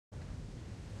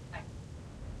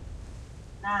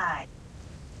Nice.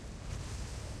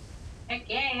 Heck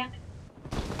yeah.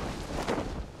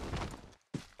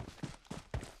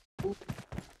 Ooh,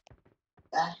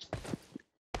 that.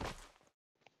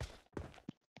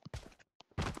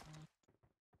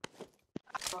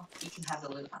 Well, you can have the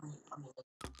loot. I'm the loot.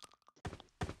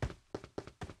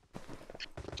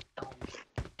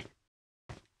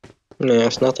 No,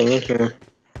 there's nothing in here.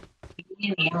 You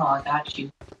need an ammo, I got you.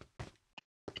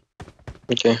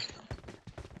 Okay.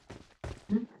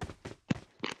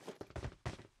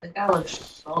 That guy was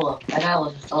solo. That guy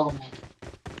was a solo man.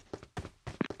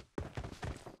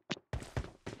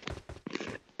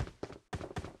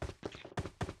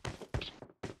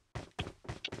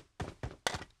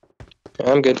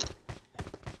 I'm good.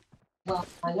 Well,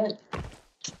 I did.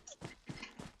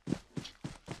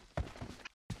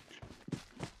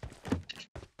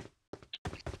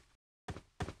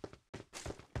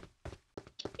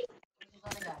 Where's this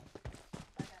other guy?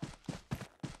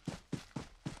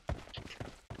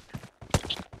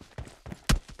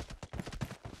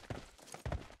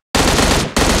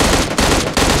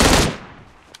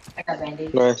 I got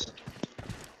band-aids. Nice.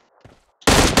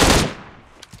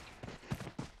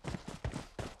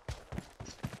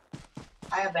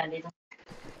 I got band-aids.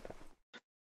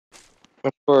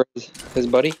 As for his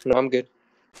buddy? No, I'm good.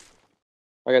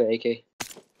 I got an AK.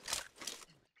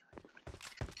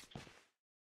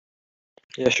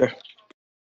 Yeah, sure.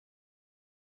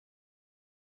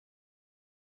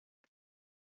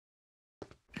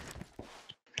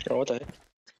 Oh, what the heck?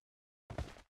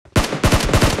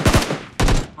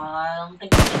 I don't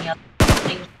think there's any other. I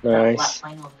think it's that Nice. flat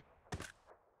plane over there.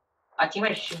 Our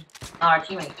teammates shoot. No, our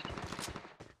teammates. I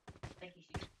think he's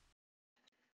shooting.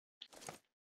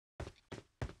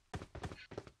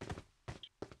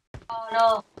 Oh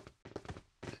no!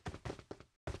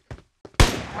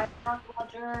 I can't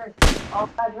Roger. Oh,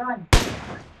 guys, run!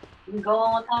 You can go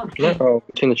on with them. Oh,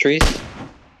 between the trees?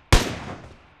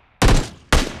 Go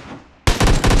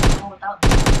on without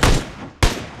them.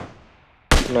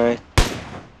 Nice.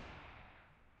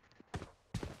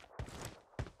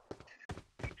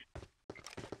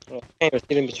 Oh, I can't even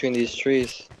see them between these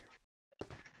trees.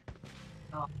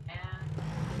 Oh man.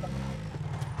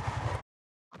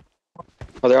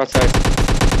 Oh, they're outside.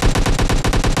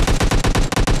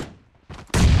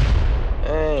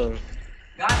 Dang.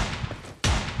 Got him.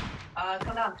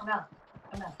 Come down, come down.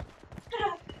 Come down.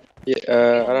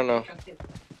 Yeah, I don't know.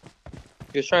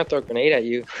 He was trying to throw a grenade at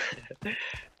you.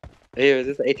 Hey, is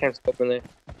this an 8-time scope in there?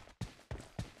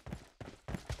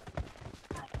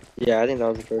 Yeah, I think that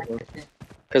was the first one.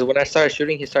 Because when I started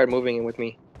shooting, he started moving in with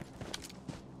me.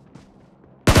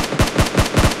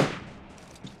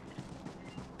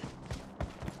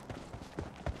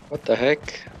 What the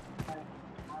heck?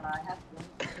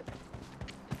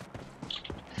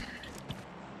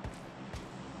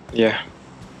 Yeah.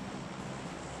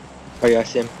 Oh yeah, I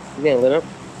see him. He's getting lit up.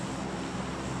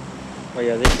 Oh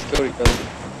yeah, they just killed each other.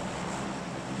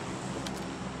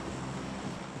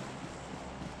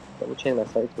 Let me change my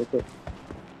sights real quick.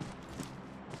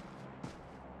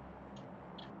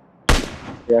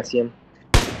 Yeah, I see him.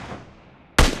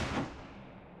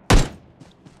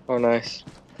 Oh, nice.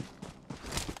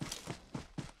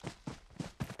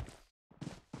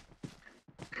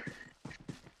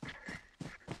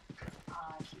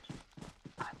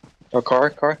 Oh,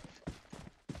 car.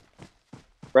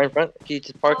 Right in front. He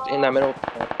just parked in that middle,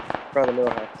 front of the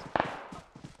middle house.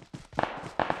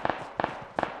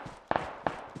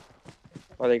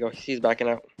 Oh, there you go. He's backing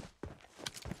out.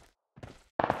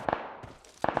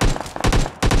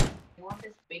 You want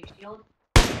this big shield?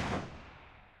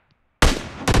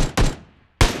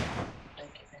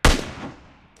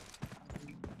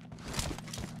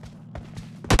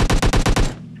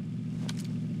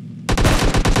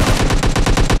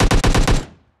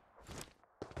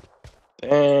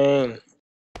 Dang.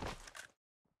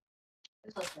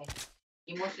 It's okay.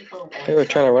 You mostly go They were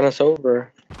trying to run us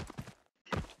over.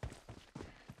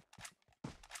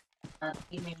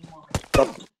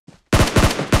 Stop.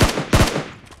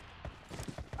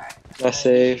 That's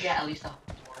safe. Yeah, at least a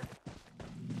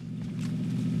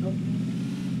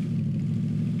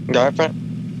Guy up front.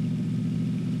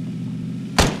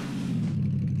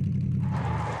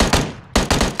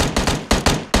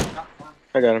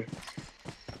 I got him.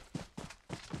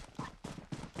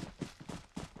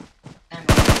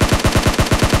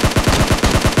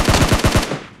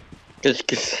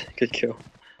 Good kill.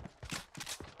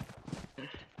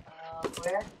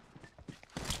 Where?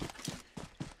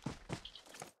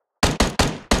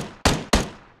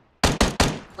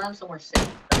 Land somewhere safe.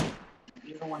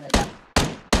 You don't want to die.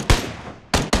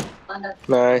 Land up.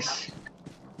 Nice.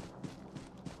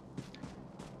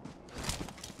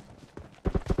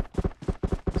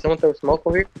 Someone throw smoke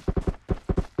over here?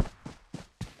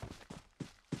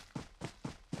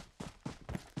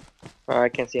 Oh, I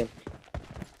can't see him.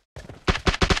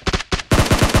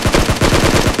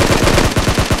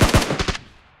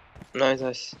 Nice,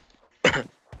 nice.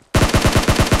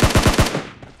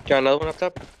 Got another one up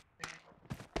top?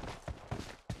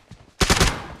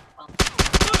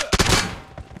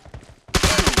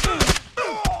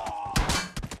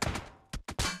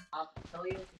 I'll tell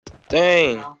you.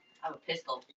 Dang. I have a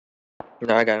pistol.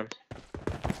 No, I got him.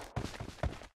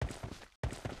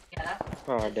 Yeah, that's.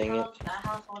 Oh, dang it. That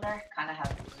house over there kind of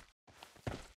has.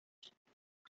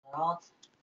 All.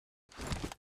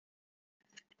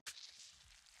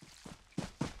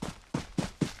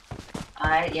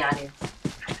 Yeah, I do.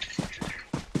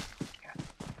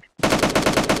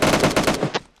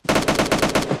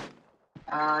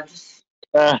 Just.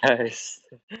 Nice.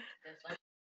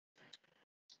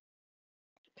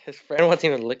 His friend wasn't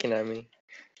even looking at me.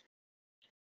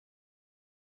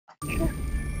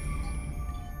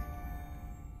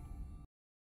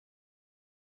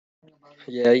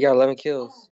 Yeah, you got 11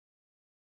 kills.